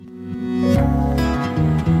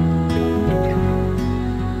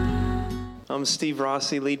I'm Steve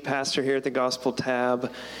Rossi, lead pastor here at the Gospel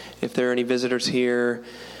Tab. If there are any visitors here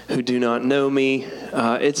who do not know me,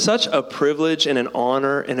 it's such a privilege and an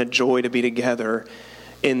honor and a joy to be together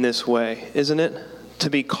in this way, isn't it? To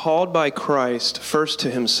be called by Christ first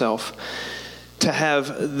to himself, to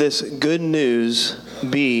have this good news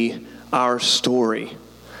be our story.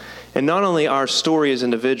 And not only our story as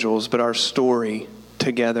individuals, but our story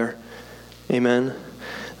together. Amen.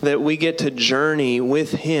 That we get to journey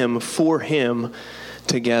with him, for him,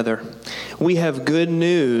 together. We have good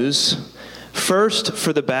news, first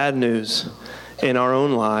for the bad news in our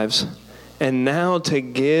own lives, and now to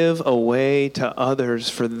give away to others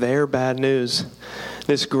for their bad news.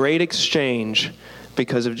 This great exchange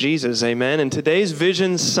because of Jesus, amen. And today's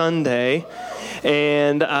Vision Sunday,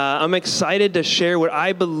 and I'm excited to share what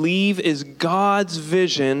I believe is God's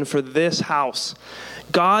vision for this house.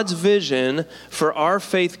 God's vision for our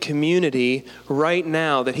faith community right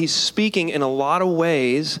now, that he's speaking in a lot of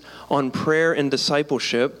ways on prayer and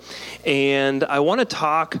discipleship. And I want to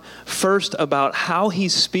talk first about how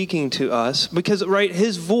he's speaking to us, because, right,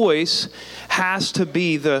 his voice has to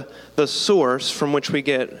be the source from which we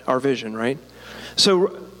get our vision, right?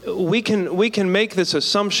 So we can make this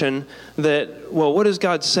assumption that, well, what is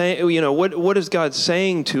God saying? You know, what is God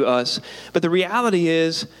saying to us? But the reality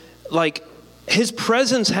is, like, his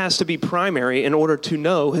presence has to be primary in order to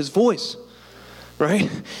know his voice, right?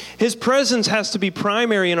 His presence has to be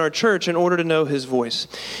primary in our church in order to know his voice.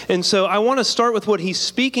 And so I want to start with what he's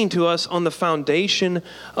speaking to us on the foundation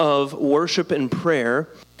of worship and prayer.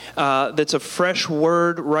 That's a fresh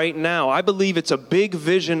word right now. I believe it's a big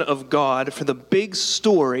vision of God for the big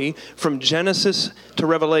story from Genesis to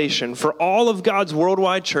Revelation. For all of God's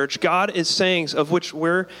worldwide church, God is saying, of which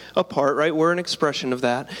we're a part, right? We're an expression of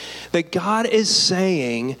that God is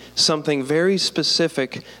saying something very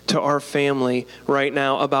specific to our family right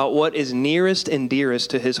now about what is nearest and dearest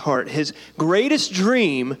to his heart. His greatest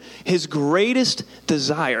dream, his greatest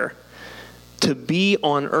desire to be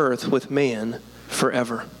on earth with man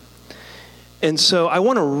forever. And so I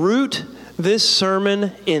want to root this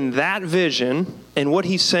sermon in that vision and what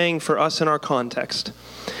he's saying for us in our context.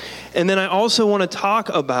 And then I also want to talk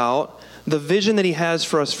about the vision that he has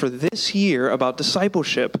for us for this year about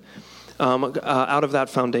discipleship out of that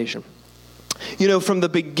foundation. You know, from the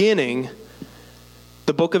beginning,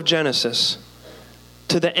 the book of Genesis,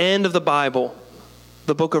 to the end of the Bible,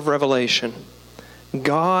 the book of Revelation,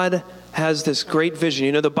 God has this great vision.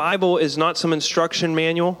 You know, the Bible is not some instruction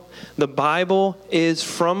manual. The Bible is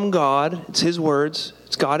from God. It's his words.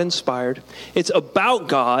 It's God-inspired. It's about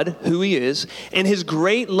God, who he is, and his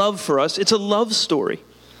great love for us. It's a love story.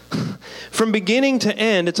 From beginning to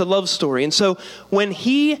end, it's a love story. And so when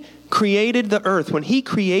he created the earth, when he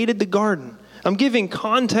created the garden, I'm giving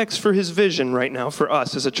context for his vision right now for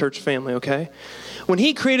us as a church family, okay? When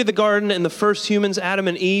he created the garden and the first humans, Adam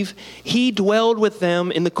and Eve, he dwelled with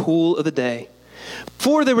them in the cool of the day.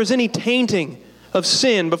 Before there was any tainting of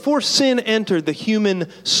sin, before sin entered the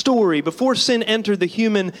human story, before sin entered the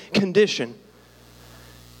human condition,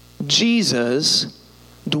 Jesus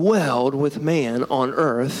dwelled with man on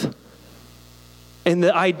earth. And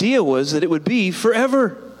the idea was that it would be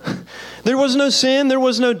forever. There was no sin, there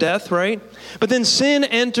was no death, right? But then sin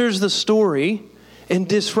enters the story and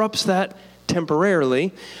disrupts that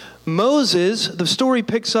temporarily. Moses, the story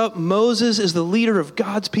picks up, Moses is the leader of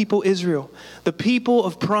God's people, Israel, the people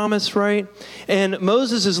of promise, right? And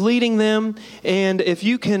Moses is leading them. And if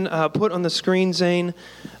you can put on the screen, Zane,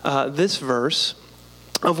 this verse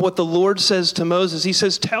of what the Lord says to Moses. He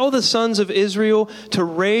says, "Tell the sons of Israel to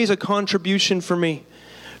raise a contribution for me.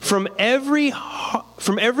 From every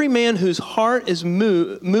man whose heart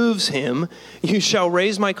moves him, you shall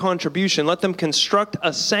raise my contribution. Let them construct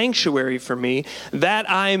a sanctuary for me, that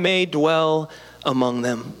I may dwell among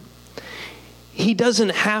them." He doesn't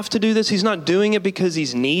have to do this. He's not doing it because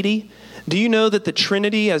he's needy. Do you know that the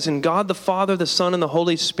Trinity, as in God the Father, the Son, and the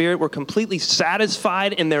Holy Spirit, were completely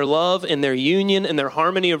satisfied in their love, in their union, in their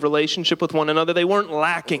harmony of relationship with one another? They weren't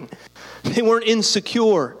lacking. They weren't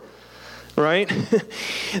insecure. Right?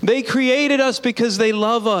 They created us because they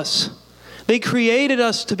love us. They created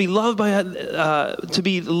us to be loved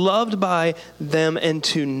by them and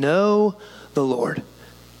to know the Lord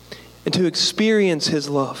and to experience his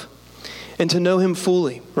love and to know him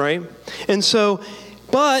fully, right? And so,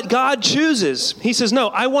 but God chooses. He says, "No,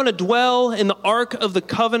 I want to dwell in the Ark of the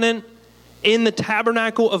Covenant, in the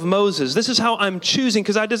Tabernacle of Moses. This is how I'm choosing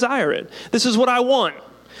because I desire it. This is what I want.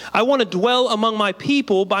 I want to dwell among my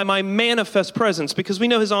people by my manifest presence," because we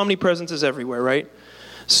know his omnipresence is everywhere, right?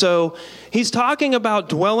 So he's talking about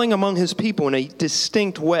dwelling among his people in a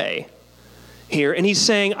distinct way. here, and he's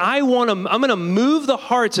saying, I'm going to move the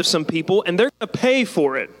hearts of some people, and they're going to pay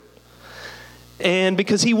for it. And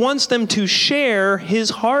because he wants them to share his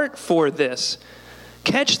heart for this.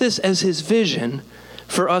 Catch this as his vision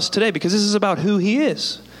for us today, because this is about who he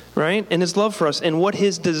is, right? And his love for us, and what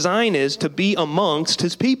his design is to be amongst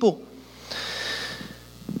his people.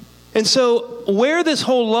 And so where this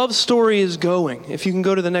whole love story is going, if you can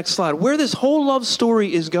go to the next slide, where this whole love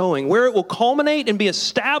story is going, where it will culminate and be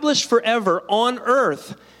established forever on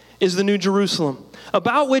earth, is the New Jerusalem,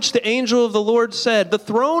 about which the angel of the Lord said, the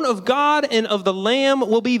throne of God and of the Lamb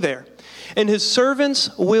will be there, and his servants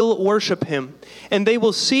will worship him. And they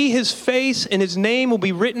will see his face, and his name will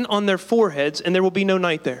be written on their foreheads, and there will be no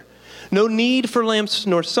night there. No need for lamps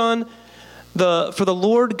nor sun. For the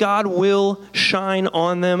Lord God will shine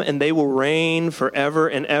on them, and they will reign forever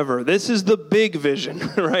and ever. This is the big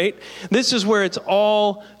vision, right? This is where it's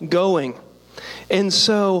all going. And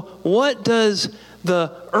so what does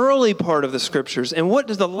the early part of the Scriptures and what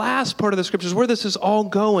does the last part of the Scriptures, where this is all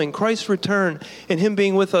going, Christ's return and him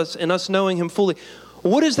being with us and us knowing him fully,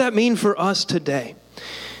 what does that mean for us today?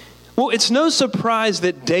 Well, it's no surprise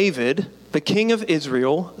that David, the king of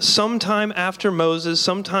Israel, sometime after Moses,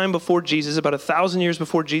 sometime before Jesus, about 1,000 years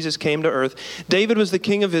before Jesus came to earth, David was the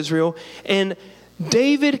king of Israel, and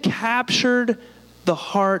David captured the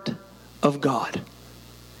heart of God.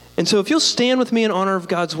 And so if you'll stand with me in honor of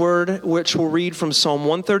God's word, which we'll read from Psalm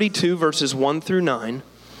 132, verses 1 through 9.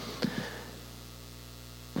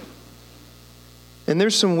 And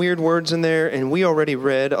there's some weird words in there, and we already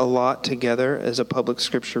read a lot together as a public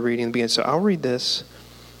scripture reading. So I'll read this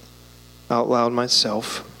out loud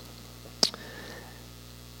myself.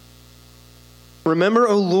 Remember,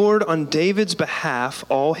 O Lord, on David's behalf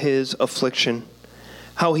all his affliction,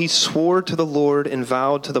 how he swore to the Lord and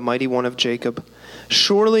vowed to the Mighty One of Jacob,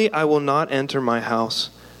 surely I will not enter my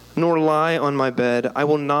house, nor lie on my bed. I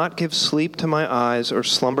will not give sleep to my eyes or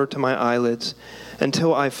slumber to my eyelids,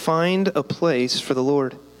 until I find a place for the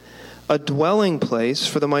Lord, a dwelling place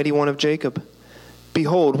for the Mighty One of Jacob.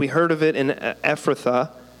 Behold, we heard of it in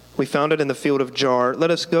Ephrathah. We found it in the field of Jar.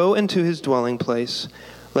 Let us go into his dwelling place.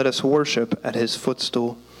 Let us worship at his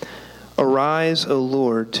footstool. Arise, O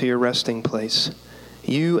Lord, to your resting place,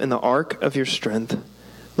 you in the ark of your strength.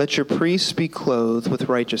 Let your priests be clothed with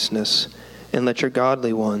righteousness, and let your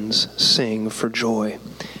godly ones sing for joy.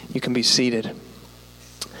 You can be seated.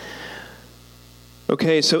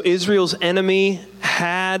 Okay, so Israel's enemy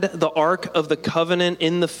had the Ark of the Covenant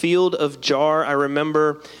in the field of Jar. I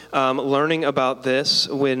remember learning about this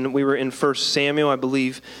when we were in 1 Samuel. I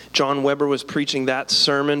believe John Weber was preaching that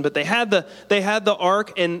sermon. But they had the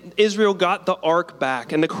Ark, and Israel got the Ark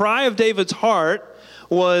back. And the cry of David's heart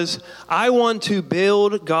was, I want to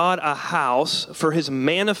build God a house for his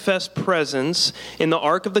manifest presence in the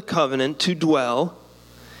Ark of the Covenant to dwell,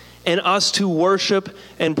 and us to worship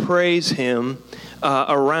and praise him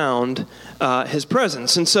around his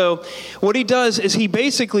presence. And so what he does is he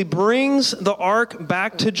basically brings the ark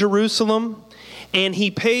back to Jerusalem, and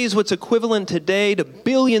he pays what's equivalent today to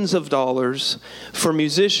billions of dollars for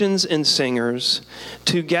musicians and singers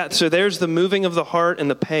to get. So there's the moving of the heart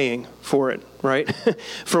and the paying for it, right?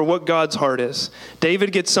 For what God's heart is.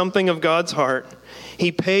 David gets something of God's heart.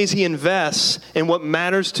 He pays, he invests in what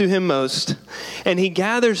matters to him most. And he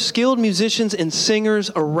gathers skilled musicians and singers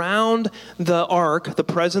around the ark, the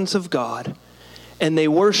presence of God. And they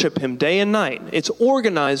worship him day and night. It's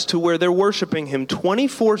organized to where they're worshiping him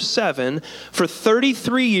 24/7 for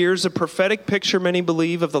 33 years, a prophetic picture, many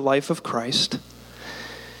believe, of the life of Christ.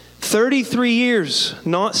 33 years,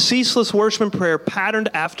 not ceaseless worship and prayer, patterned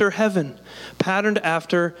after heaven, patterned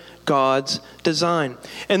after God's design.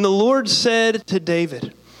 And the Lord said to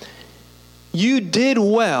David, you did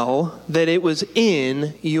well that it was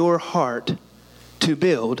in your heart to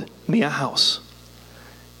build me a house.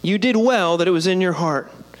 You did well that it was in your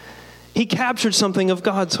heart. He captured something of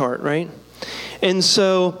God's heart, right? And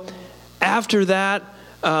so after that,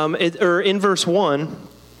 in verse 1,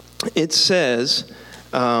 it says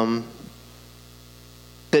that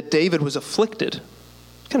David was afflicted.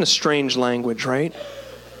 Kind of strange language, right?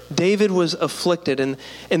 David was afflicted, and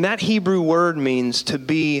that Hebrew word means to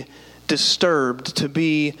be disturbed, to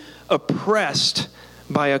be oppressed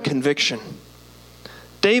by a conviction.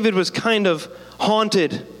 David was kind of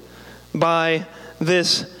haunted by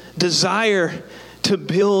this desire to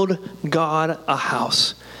build God a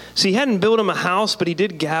house. See, he hadn't built him a house, but he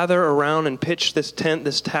did gather around and pitch this tent,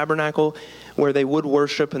 this tabernacle, where they would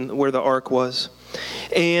worship and where the ark was.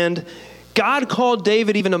 And God called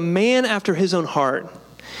David even a man after his own heart.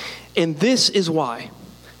 And this is why.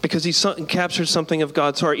 Because he captured something of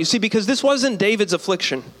God's heart. You see, because this wasn't David's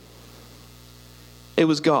affliction. It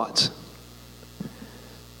was God's.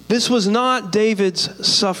 This was not David's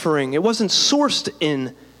suffering. It wasn't sourced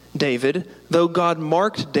in David, though God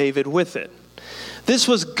marked David with it. This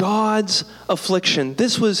was God's affliction.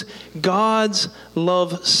 This was God's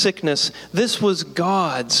love sickness. This was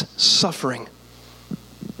God's suffering.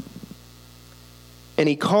 And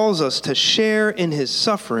he calls us to share in his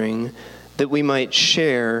suffering that we might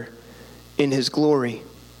share in his glory.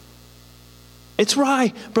 It's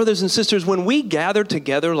right, brothers and sisters, when we gather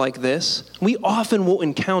together like this, we often will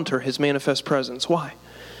encounter his manifest presence. Why?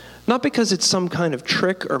 Not because it's some kind of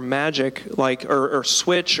trick or magic, or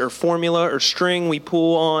switch or formula or string we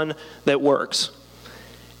pull on that works.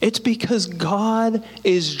 It's because God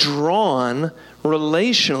is drawn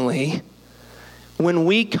relationally when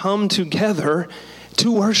we come together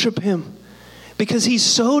to worship him. Because he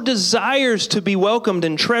so desires to be welcomed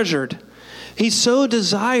and treasured. He so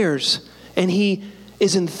desires, and he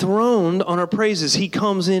is enthroned on our praises. He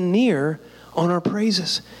comes in near on our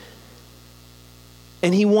praises.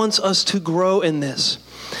 And he wants us to grow in this.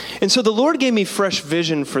 And so the Lord gave me fresh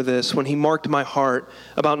vision for this when he marked my heart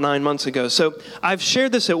about 9 months ago. So I've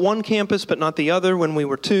shared this at one campus, but not the other when we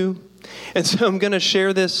were two. And so I'm going to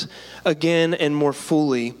share this again and more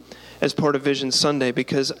fully as part of Vision Sunday,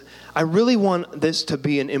 because I really want this to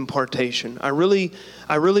be an impartation. I really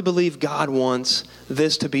believe God wants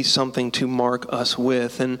this to be something to mark us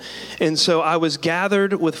with. And so I was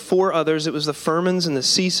gathered with 4 others. It was the Furmans and the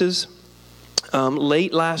Ceases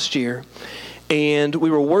late last year. And we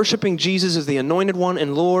were worshiping Jesus as the Anointed One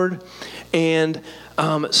and Lord. And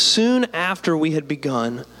soon after we had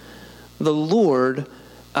begun, the Lord...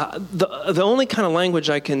 The only kind of language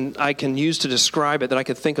I can use to describe it that I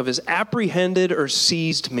could think of is apprehended or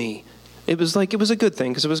seized me. It was a good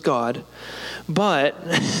thing because it was God. But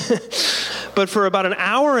for about an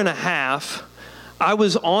hour and a half, I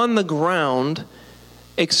was on the ground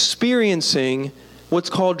experiencing what's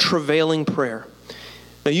called travailing prayer.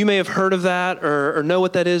 Now, you may have heard of that or know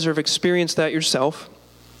what that is or have experienced that yourself.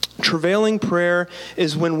 Travailing prayer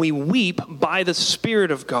is when we weep by the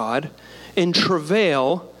Spirit of God and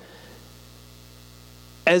travail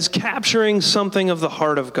as capturing something of the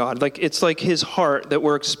heart of God. It's like his heart that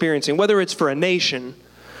we're experiencing, whether it's for a nation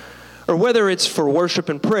or whether it's for worship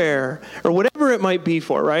and prayer or whatever it might be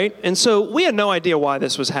for, right? And so we had no idea why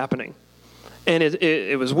this was happening. And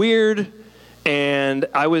it was weird, and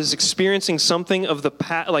I was experiencing something of the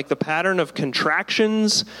pattern of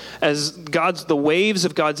contractions as the waves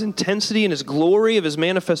of God's intensity and his glory of his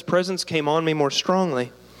manifest presence came on me more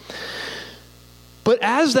strongly. But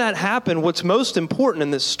as that happened, what's most important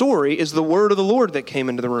in this story is the word of the Lord that came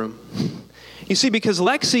into the room. You see, because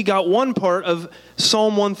Lexi got one part of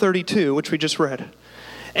Psalm 132, which we just read,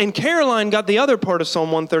 and Caroline got the other part of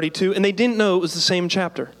Psalm 132, and they didn't know it was the same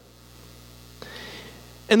chapter.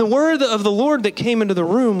 And the word of the Lord that came into the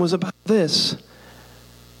room was about this,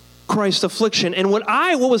 Christ's affliction. And what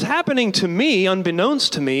was happening to me,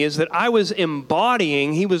 unbeknownst to me, is that I was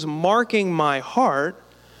embodying, he was marking my heart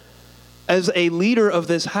as a leader of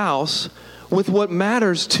this house with what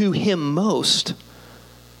matters to him most.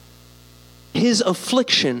 His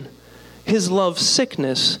affliction, his love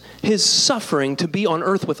sickness, his suffering to be on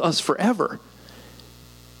earth with us forever.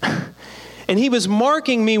 And he was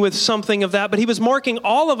marking me with something of that, but he was marking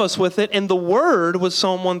all of us with it, and the word was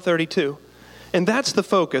Psalm 132. And that's the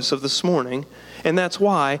focus of this morning, and that's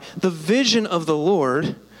why the vision of the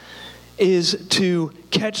Lord is to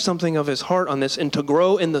catch something of his heart on this and to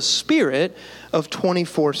grow in the spirit of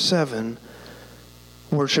 24/7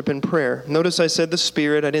 worship and prayer. Notice I said the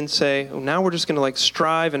spirit. I didn't say, now we're just going to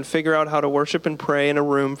strive and figure out how to worship and pray in a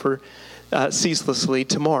room for ceaselessly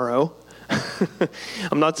tomorrow.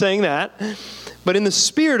 I'm not saying that. But in the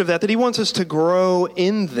spirit of that he wants us to grow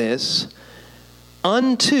in this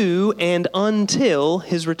unto and until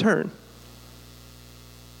his return.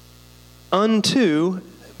 Unto,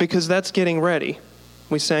 because that's getting ready.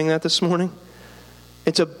 We sang that this morning.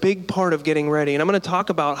 It's a big part of getting ready. And I'm going to talk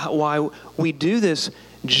about why we do this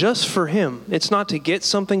just for him. It's not to get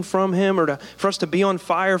something from him or for us to be on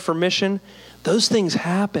fire for mission. Those things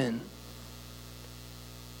happen.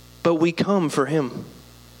 But we come for him.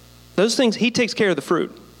 Those things, he takes care of the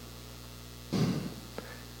fruit.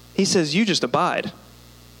 He says, you just abide.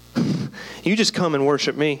 You just come and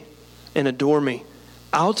worship me and adore me.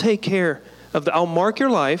 I'll take care of I'll mark your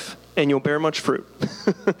life and you'll bear much fruit.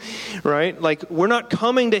 Right? We're not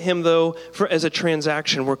coming to him though as a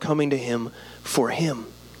transaction. We're coming to him for him.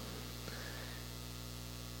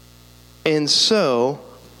 And so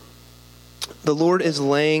the Lord is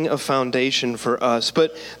laying a foundation for us.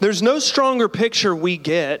 But there's no stronger picture we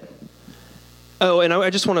get Oh, and I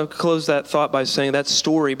just want to close that thought by saying, that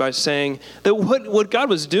story by saying that what God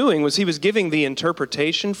was doing was he was giving the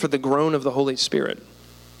interpretation for the groan of the Holy Spirit.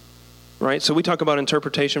 Right? So we talk about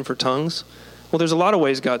interpretation for tongues. Well, there's a lot of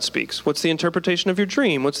ways God speaks. What's the interpretation of your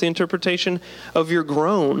dream? What's the interpretation of your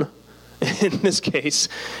groan in this case?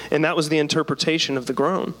 And that was the interpretation of the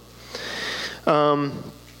groan.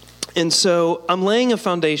 And so I'm laying a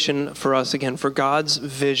foundation for us, again, for God's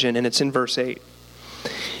vision, and it's in verse 8.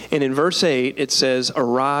 And in verse 8, it says,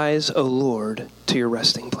 "Arise, O Lord, to your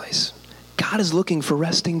resting place." God is looking for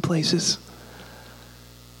resting places.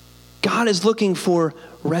 God is looking for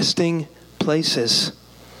resting places.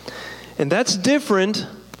 And that's different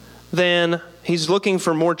than he's looking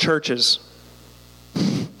for more churches.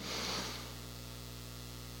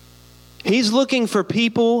 He's looking for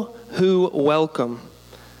people who welcome,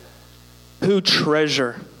 who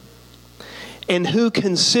treasure, and who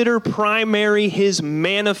consider primary his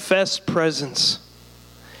manifest presence.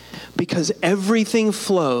 Because everything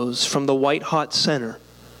flows from the white-hot center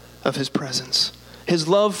of his presence. His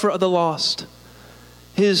love for the lost.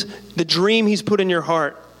 The dream he's put in your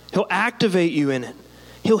heart. He'll activate you in it.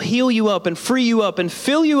 He'll heal you up and free you up and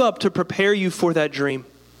fill you up to prepare you for that dream.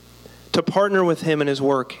 To partner with him in his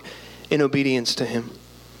work in obedience to him.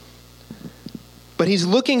 But he's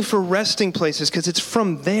looking for resting places because it's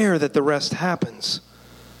from there that the rest happens.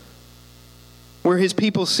 Where his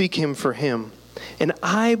people seek him for him. And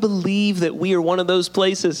I believe that we are one of those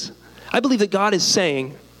places. I believe that God is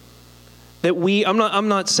saying that I'm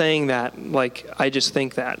not saying that like I just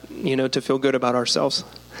think that, to feel good about ourselves.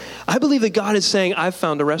 I believe that God is saying, I've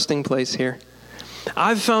found a resting place here.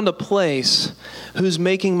 I've found a place who's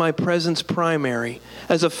making my presence primary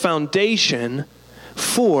as a foundation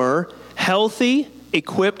for healthy,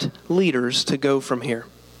 equipped leaders to go from here.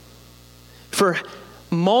 For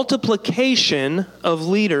multiplication of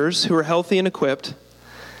leaders who are healthy and equipped.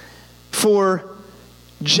 For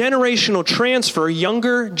generational transfer,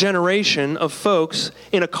 younger generation of folks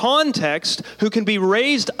in a context who can be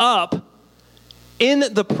raised up in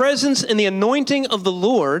the presence and the anointing of the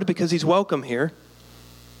Lord, because he's welcome here.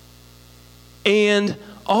 And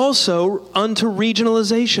also unto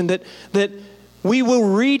regionalization, that we will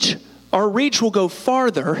reach, our reach will go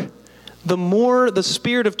farther the more the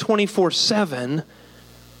spirit of 24/7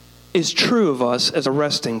 is true of us as a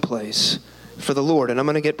resting place for the Lord. And I'm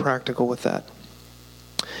going to get practical with that.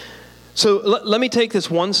 So let me take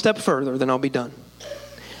this one step further, then I'll be done.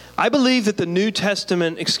 I believe that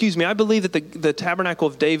I believe that the Tabernacle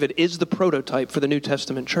of David is the prototype for the New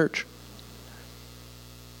Testament church.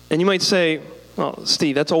 And you might say, well,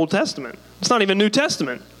 Steve, that's Old Testament. It's not even New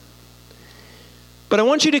Testament. But I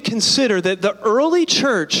want you to consider that the early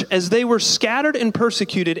church, as they were scattered and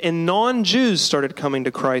persecuted and non-Jews started coming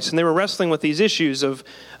to Christ, and they were wrestling with these issues of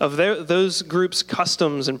those groups'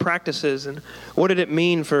 customs and practices, and what did it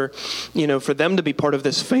mean for them to be part of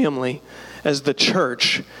this family as the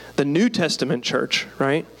church, the New Testament church,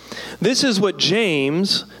 right? This is what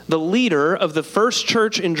James, the leader of the first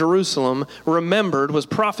church in Jerusalem, remembered was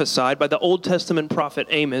prophesied by the Old Testament prophet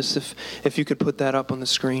Amos, if you could put that up on the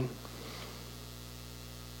screen.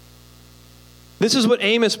 This is what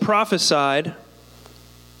Amos prophesied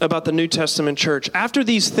about the New Testament church. After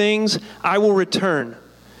these things, I will return,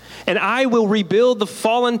 and I will rebuild the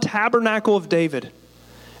fallen tabernacle of David,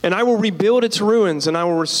 and I will rebuild its ruins, and I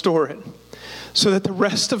will restore it, so that the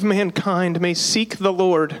rest of mankind may seek the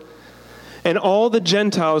Lord, and all the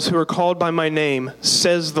Gentiles who are called by my name,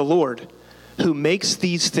 says the Lord, who makes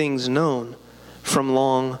these things known from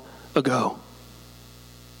long ago.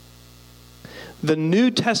 The New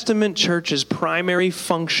Testament church's primary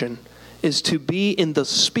function is to be in the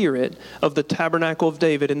spirit of the Tabernacle of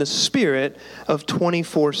David, in the spirit of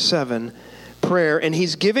 24/7 prayer. And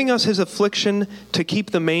he's giving us his affliction to keep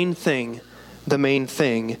the main thing,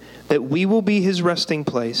 that we will be his resting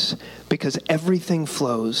place, because everything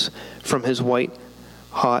flows from his white,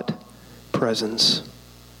 hot presence.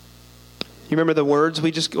 You remember the words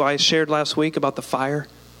I shared last week about the fire?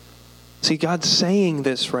 See, God's saying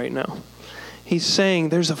this right now. He's saying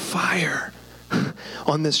there's a fire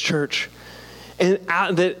on this church, and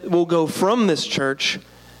that will go from this church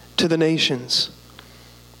to the nations.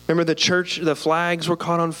 Remember the flags were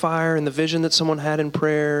caught on fire, and the vision that someone had in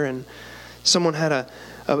prayer, and someone had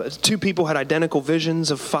two people had identical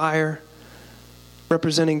visions of fire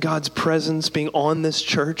representing God's presence being on this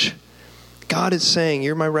church. God is saying,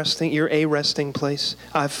 you're a resting place.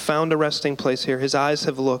 I've found a resting place here. His eyes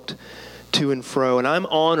have looked to and fro, and I'm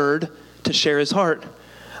honored to share his heart.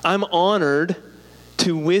 I'm honored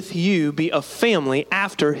to, with you, be a family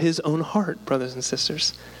after his own heart, brothers and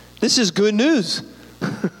sisters. This is good news.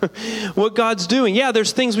 what God's doing. Yeah,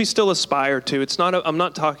 there's things we still aspire to. I'm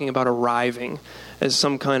not talking about arriving as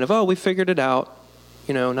some kind of, we figured it out.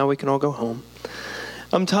 Now we can all go home.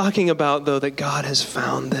 I'm talking about, though, that God has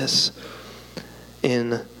found this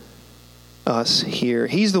in us here.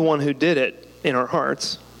 He's the one who did it in our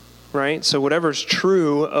hearts, right? So whatever's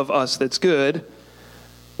true of us that's good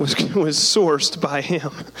was sourced by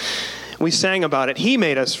him. We sang about it. He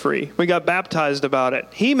made us free. We got baptized about it.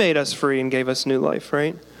 He made us free and gave us new life,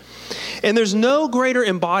 right? And there's no greater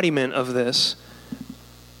embodiment of this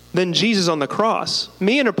than Jesus on the cross.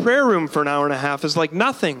 Me in a prayer room for an hour and a half is like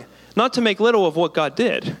nothing. Not to make little of what God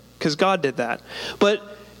did, because God did that.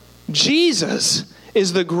 But Jesus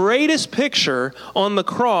is the greatest picture on the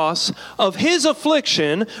cross of his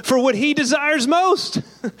affliction for what he desires most.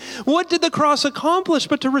 What did the cross accomplish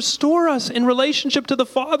but to restore us in relationship to the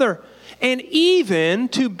Father and even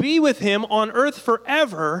to be with him on earth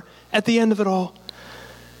forever at the end of it all?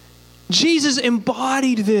 Jesus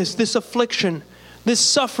embodied this affliction, this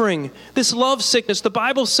suffering, this love sickness. The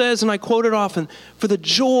Bible says, and I quote it often, for the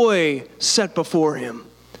joy set before him,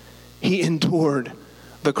 he endured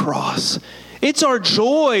the cross. It's our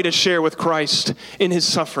joy to share with Christ in his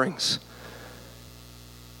sufferings,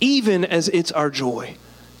 even as it's our joy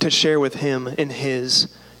to share with him in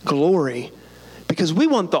his glory, because we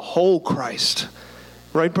want the whole Christ.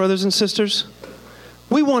 Right, brothers and sisters?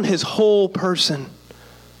 We want his whole person.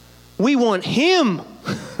 We want him.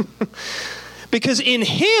 Because in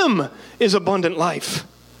him is abundant life.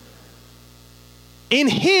 In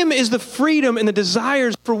him is the freedom and the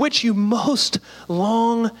desires for which you most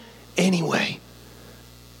long anyway.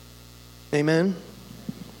 Amen?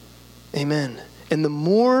 Amen. And the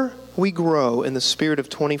more we grow in the spirit of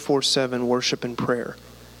 24/7 worship and prayer,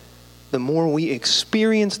 the more we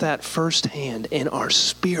experience that firsthand in our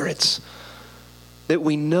spirits, that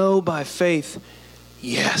we know by faith,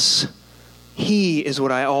 yes, he is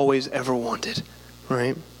what I always ever wanted,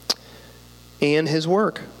 right? And his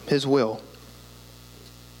work, his will.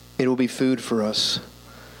 It will be food for us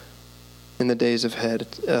in the days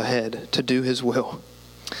ahead to do his will.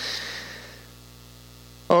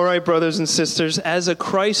 All right, brothers and sisters, as a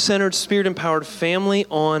Christ-centered, Spirit-empowered family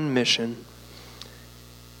on mission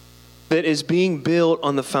that is being built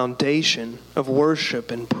on the foundation of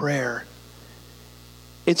worship and prayer,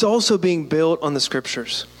 it's also being built on the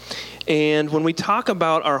Scriptures. And when we talk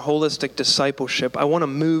about our holistic discipleship, I want to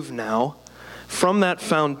move now from that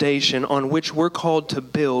foundation on which we're called to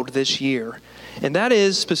build this year. And that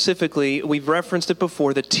is specifically, we've referenced it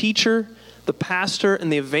before, the teacher, the pastor,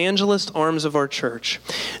 and the evangelist arms of our church.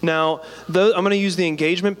 Now, I'm going to use the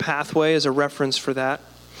engagement pathway as a reference for that.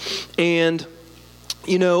 And,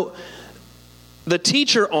 the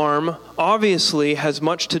teacher arm obviously has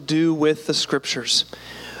much to do with the Scriptures.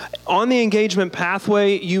 On the engagement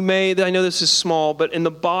pathway, I know this is small, but in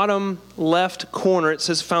the bottom left corner, it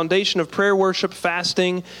says foundation of prayer, worship,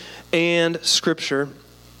 fasting, and Scripture.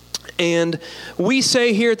 And we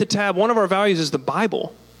say here at the tab, one of our values is the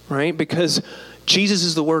Bible, right? Because Jesus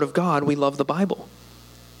is the Word of God, we love the Bible.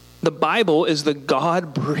 The Bible is the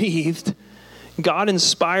God-breathed,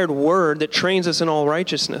 God-inspired Word that trains us in all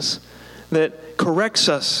righteousness, that corrects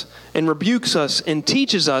us and rebukes us and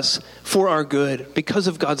teaches us for our good because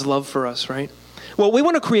of God's love for us, right? Well, we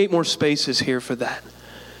want to create more spaces here for that.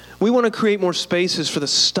 We want to create more spaces for the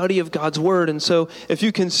study of God's Word. And so if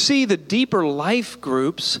you can see the deeper life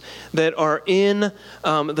groups that are in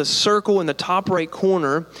the circle in the top right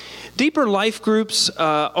corner, deeper life groups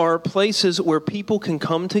are places where people can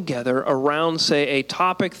come together around, say, a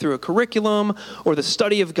topic through a curriculum or the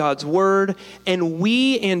study of God's Word. And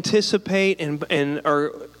we anticipate and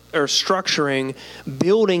are structuring,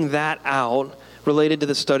 building that out related to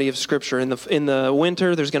the study of Scripture. In the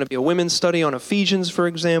winter, there's going to be a women's study on Ephesians, for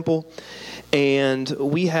example. And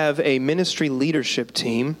we have a ministry leadership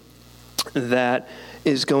team that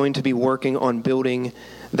is going to be working on building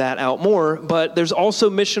that out more. But there's also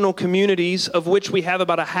missional communities, of which we have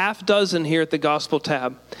about a half dozen here at the Gospel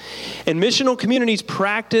Tab. And missional communities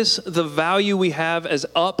practice the value we have as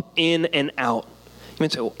up, in, and out. You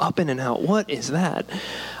might say, well, up, in, and out, what is that?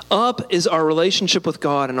 Up is our relationship with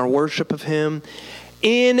God and our worship of Him.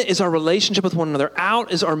 In is our relationship with one another.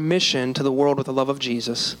 Out is our mission to the world with the love of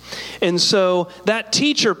Jesus. And so that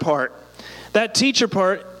teacher part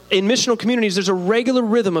in missional communities, there's a regular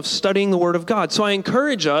rhythm of studying the Word of God. So I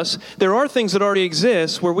encourage us, there are things that already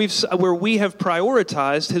exist where we have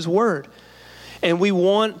prioritized His Word. And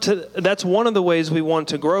that's one of the ways we want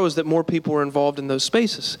to grow, is that more people are involved in those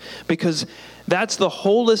spaces. Because that's the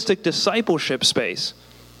holistic discipleship space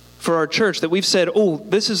for our church that we've said, oh,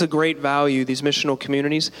 this is a great value, these missional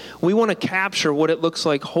communities. We want to capture what it looks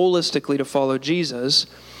like holistically to follow Jesus.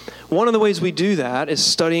 One of the ways we do that is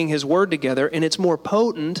studying his word together, and it's more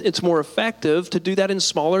potent, it's more effective to do that in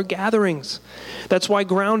smaller gatherings. That's why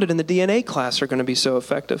Grounded and the DNA class are going to be so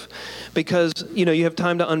effective, because you have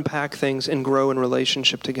time to unpack things and grow in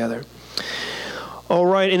relationship together. All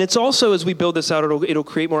right, and it's also, as we build this out, it'll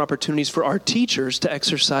create more opportunities for our teachers to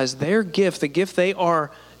exercise their gift, the gift they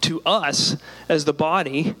are to us as the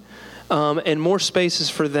body, and more spaces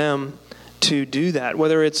for them to do that,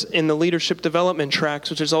 whether it's in the leadership development tracks,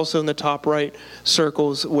 which is also in the top right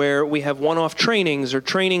circles, where we have one-off trainings or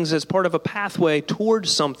trainings as part of a pathway towards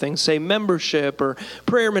something, say membership or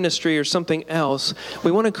prayer ministry or something else. We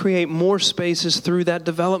want to create more spaces through that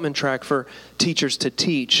development track for teachers to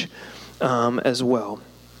teach as well.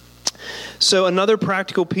 So another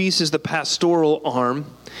practical piece is the pastoral arm.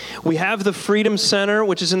 We have the Freedom Center,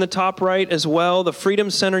 which is in the top right as well. The Freedom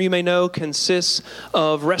Center, you may know, consists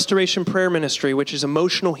of Restoration Prayer Ministry, which is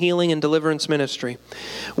emotional healing and deliverance ministry.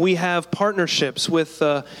 We have partnerships with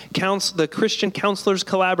the Christian Counselors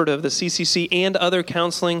Collaborative, the CCC, and other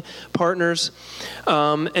counseling partners.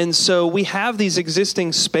 And so we have these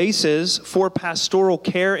existing spaces for pastoral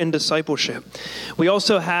care and discipleship. We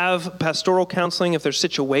also have pastoral counseling if there's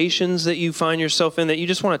situations that you find yourself in that you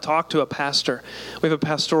just want to talk to a pastor. We have a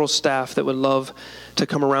pastoral staff that would love to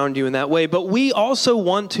come around you in that way. But we also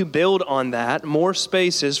want to build on that, more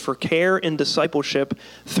spaces for care and discipleship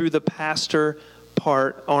through the pastor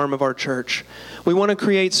arm of our church. We want to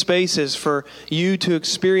create spaces for you to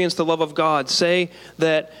experience the love of God. Say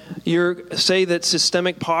that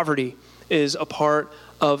systemic poverty is a part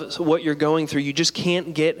of what you're going through. You just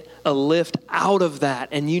can't get a lift out of that,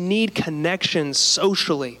 and you need connections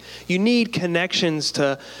socially. You need connections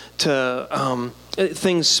to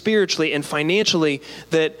things spiritually and financially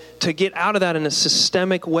that to get out of that in a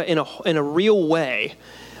systemic way, in a real way.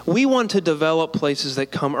 We want to develop places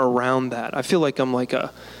that come around that. I feel like I'm like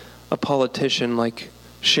a politician, like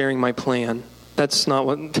sharing my plan. That's not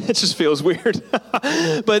what, it just feels weird.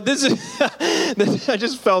 But this is, I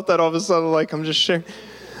just felt that all of a sudden, like I'm just sharing.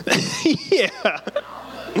 Yeah.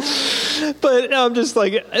 But I'm just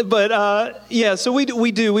like, yeah, so we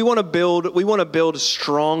want to build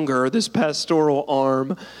stronger this pastoral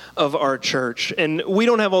arm of our church. And we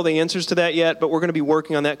don't have all the answers to that yet, but we're going to be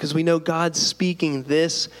working on that because we know God's speaking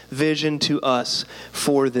this vision to us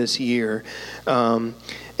for this year. And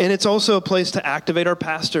it's also a place to activate our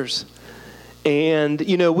pastors. And,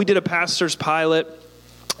 we did a pastor's pilot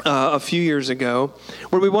a few years ago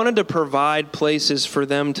where we wanted to provide places for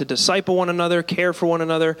them to disciple one another, care for one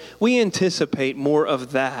another. We anticipate more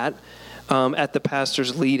of that at the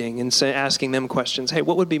pastor's leading and asking them questions. Hey,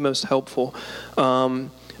 what would be most helpful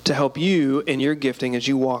to help you in your gifting as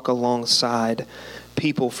you walk alongside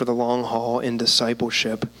people for the long haul in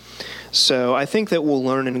discipleship? So I think that we'll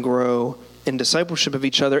learn and grow in discipleship of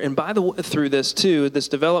each other, and through this too, this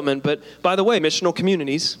development. But by the way, missional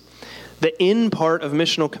communities, the in part of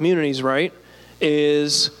missional communities, right,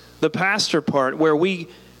 is the pastor part, where we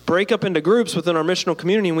break up into groups within our missional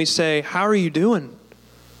community and we say, how are you doing?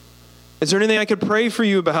 Is there anything I could pray for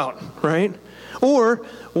you about, right? Or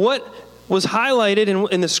what was highlighted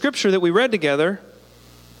in the scripture that we read together,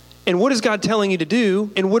 and what is God telling you to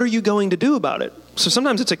do, and what are you going to do about it? So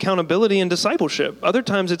sometimes it's accountability and discipleship. Other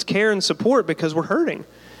times it's care and support because we're hurting.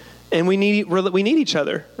 And we need each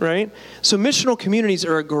other, right? So missional communities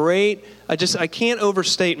are a great, I can't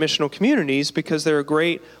overstate missional communities because they're a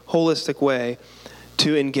great holistic way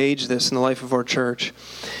to engage this in the life of our church.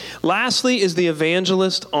 Lastly is the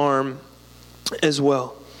evangelist arm as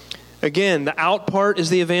well. Again, the out part is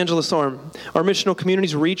the evangelist arm. Our missional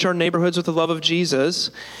communities reach our neighborhoods with the love of Jesus,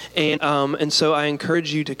 and so I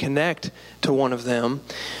encourage you to connect to one of them.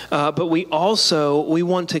 But we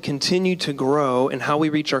want to continue to grow in how we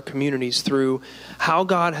reach our communities through how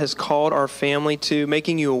God has called our family to,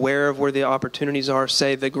 making you aware of where the opportunities are.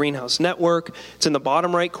 Say the Greenhouse Network. It's in the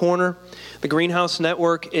bottom right corner. The Greenhouse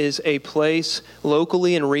Network is a place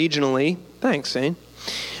locally and regionally, thanks, Zane,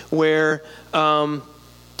 where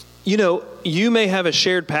you may have a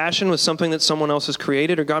shared passion with something that someone else has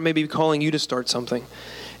created, or God may be calling you to start something.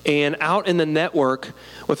 And out in the network,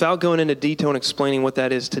 without going into detail and explaining what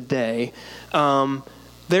that is today,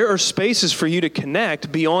 there are spaces for you to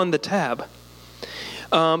connect beyond the tab.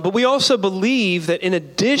 But we also believe that in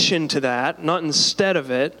addition to that, not instead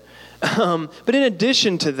of it, but in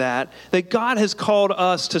addition to that God has called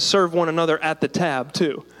us to serve one another at the tab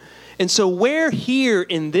too. And so where here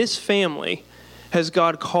in this family has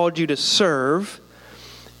God called you to serve?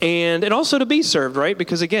 and also to be served, right?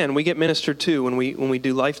 Because again, we get ministered to when we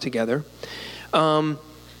do life together. And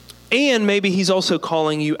maybe he's also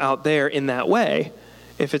calling you out there in that way,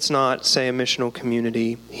 if it's not, say, a missional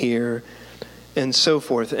community here, and so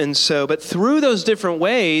forth. And so, but through those different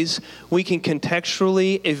ways, we can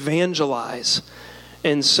contextually evangelize.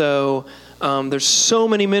 And so there's so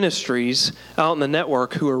many ministries out in the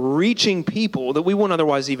network who are reaching people that we wouldn't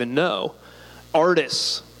otherwise even know.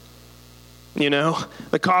 Artists,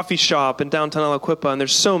 the coffee shop in downtown Aliquippa, and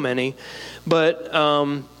there's so many. But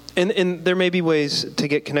and there may be ways to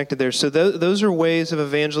get connected there. So those are ways of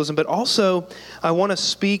evangelism. But also, I want to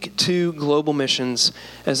speak to global missions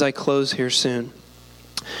as I close here soon.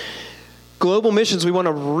 Global missions, we want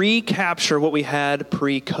to recapture what we had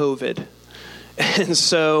pre-COVID. And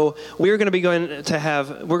so we're going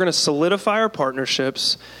to solidify our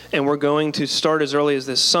partnerships, and we're going to start as early as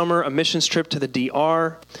this summer, a missions trip to the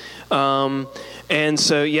DR. And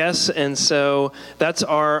so that's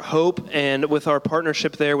our hope. And with our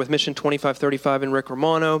partnership there with Mission 2535 in Rick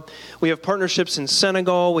Romano, we have partnerships in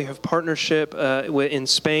Senegal. We have partnership in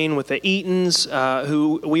Spain with the Eatons,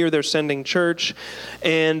 who we are their sending church.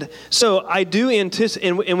 And so I do anticipate,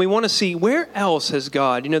 and we want to see where else has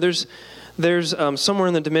God, there's somewhere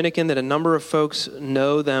in the Dominican that a number of folks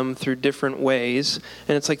know them through different ways.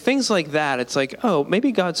 And it's like things like that. It's like, oh,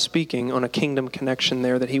 maybe God's speaking on a kingdom connection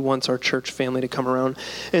there that he wants our church family to come around.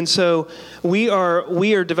 And so we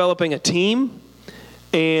are developing a team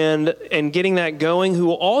and getting that going, who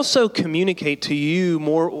will also communicate to you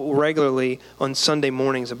more regularly on Sunday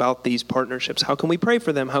mornings about these partnerships. How can we pray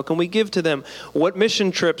for them? How can we give to them? What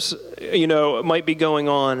mission trips, might be going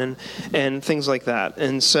on and things like that.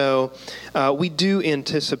 And so we do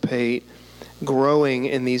anticipate growing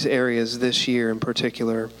in these areas this year in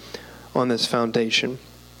particular on this foundation.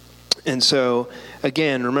 And so,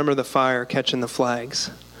 again, remember the fire catching the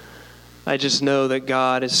flags. I just know that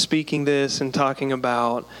God is speaking this and talking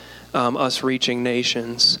about us reaching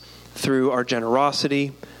nations through our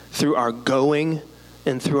generosity, through our going,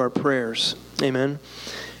 and through our prayers. Amen.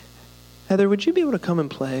 Heather, would you be able to come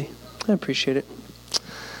and play? I appreciate it.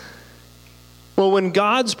 Well, when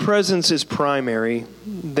God's presence is primary,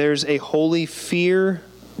 there's a holy fear,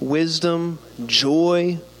 wisdom,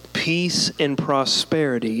 joy, peace, and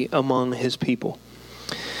prosperity among his people.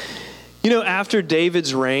 After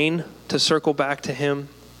David's reign, to circle back to him,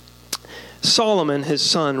 Solomon, his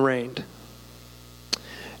son, reigned.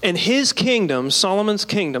 And his kingdom, Solomon's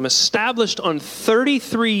kingdom, established on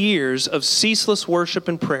 33 years of ceaseless worship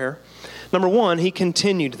and prayer. Number one, he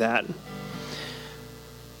continued that.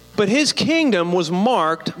 But his kingdom was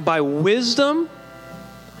marked by wisdom,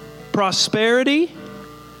 prosperity,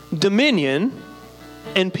 dominion,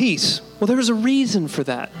 and peace. Well, there was a reason for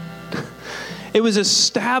that. It was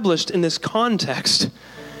established in this context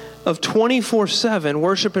of 24/7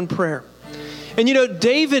 worship and prayer. And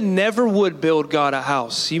David never would build God a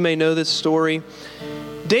house. You may know this story.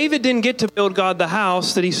 David didn't get to build God the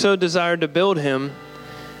house that he so desired to build him,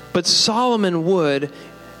 but Solomon would.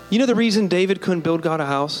 The reason David couldn't build God a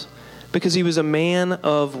house? Because he was a man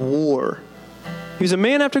of war. He was a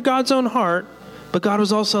man after God's own heart, but God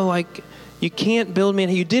was also like, you can't build me.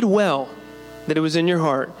 You did well that it was in your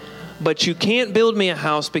heart, but you can't build me a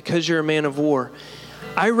house because you're a man of war.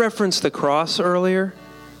 I referenced the cross earlier.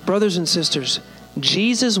 Brothers and sisters,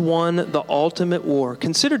 Jesus won the ultimate war.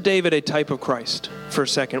 Consider David a type of Christ for a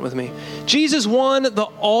second with me. Jesus won the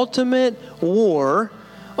ultimate war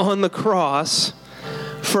on the cross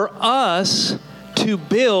for us to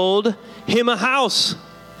build him a house.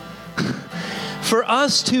 For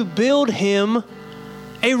us to build him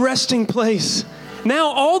a resting place. Now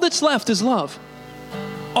all that's left is love.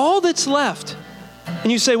 All that's left.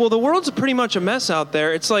 And you say, well, the world's pretty much a mess out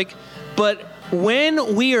there. It's like, but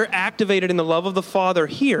when we are activated in the love of the Father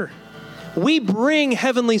here, we bring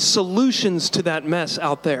heavenly solutions to that mess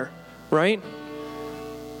out there, right?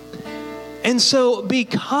 And so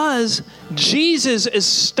because Jesus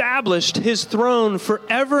established his throne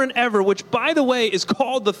forever and ever, which, by the way, is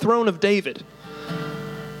called the throne of David.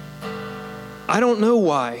 I don't know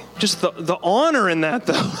why. Just the honor in that,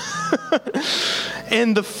 though.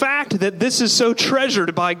 And the fact that this is so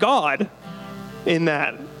treasured by God in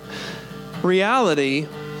that reality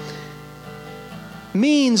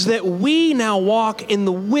means that we now walk in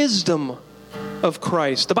the wisdom of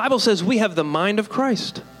Christ. The Bible says we have the mind of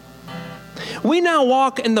Christ. We now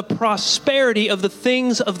walk in the prosperity of the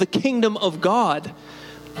things of the kingdom of God.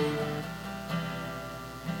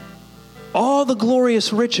 All the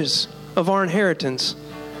glorious riches of our inheritance,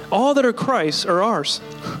 all that are Christ's, are ours.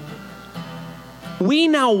 We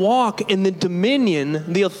now walk in the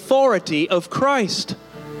dominion, the authority of Christ.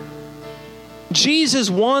 Jesus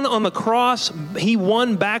won on the cross. He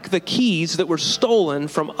won back the keys that were stolen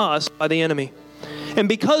from us by the enemy. And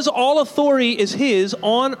because all authority is his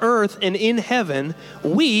on earth and in heaven,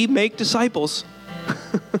 we make disciples.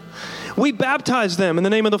 We baptize them in the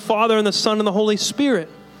name of the Father and the Son and the Holy Spirit,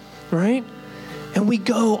 right? And we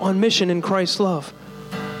go on mission in Christ's love.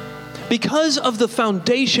 Because of the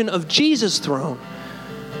foundation of Jesus' throne,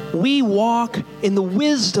 we walk in the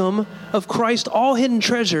wisdom of Christ. All hidden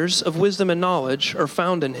treasures of wisdom and knowledge are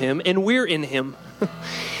found in him, and we're in him.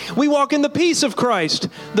 We walk in the peace of Christ.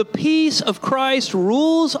 The peace of Christ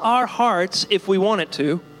rules our hearts if we want it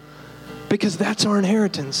to, because that's our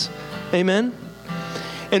inheritance. Amen?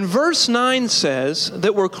 And verse 9 says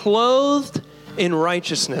that we're clothed in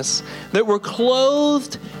righteousness, that we're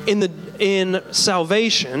clothed in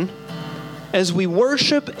salvation as we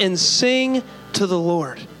worship and sing to the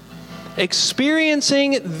Lord.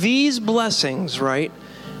 Experiencing these blessings, right,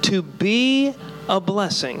 to be a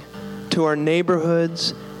blessing to our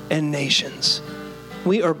neighborhoods and nations.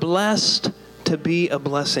 We are blessed to be a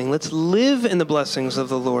blessing. Let's live in the blessings of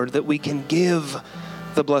the Lord that we can give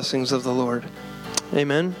the blessings of the Lord.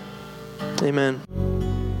 Amen. Amen.